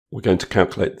We're going to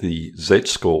calculate the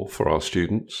z-score for our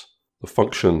students. The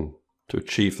function to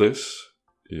achieve this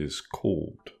is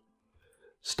called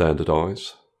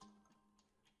STANDARDIZE.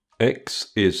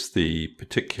 X is the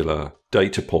particular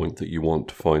data point that you want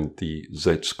to find the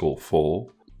z-score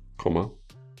for, comma.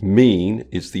 Mean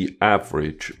is the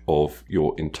average of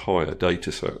your entire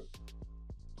data set.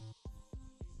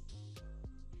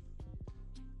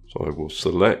 So I will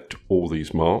select all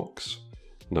these marks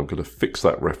and I'm going to fix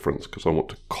that reference because I want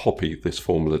to copy this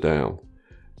formula down.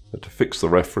 And to fix the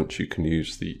reference, you can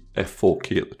use the F4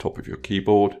 key at the top of your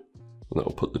keyboard and that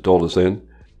will put the dollars in.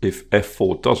 If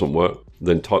F4 doesn't work,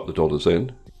 then type the dollars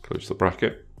in, close the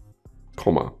bracket,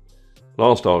 comma.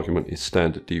 Last argument is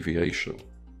standard deviation.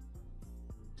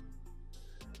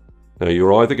 Now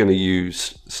you're either going to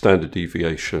use standard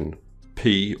deviation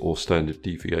P or standard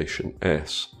deviation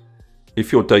S.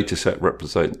 If your data set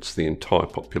represents the entire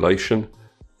population,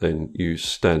 then use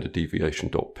standard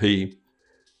deviation.P.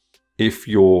 If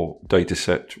your data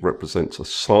set represents a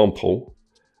sample,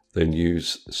 then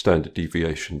use standard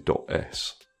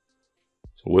deviation.S.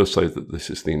 So we'll say that this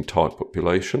is the entire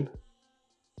population.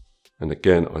 And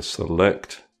again, I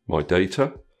select my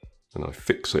data and I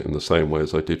fix it in the same way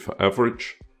as I did for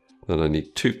average. Then I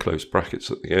need two close brackets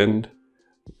at the end,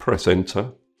 press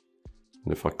enter.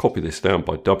 And if I copy this down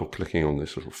by double clicking on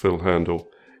this little fill handle,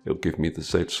 it'll give me the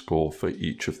z-score for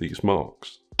each of these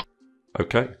marks.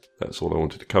 Okay, that's all I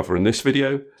wanted to cover in this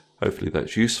video. Hopefully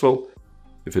that's useful.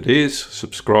 If it is,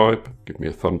 subscribe, give me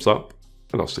a thumbs up,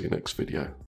 and I'll see you next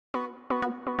video.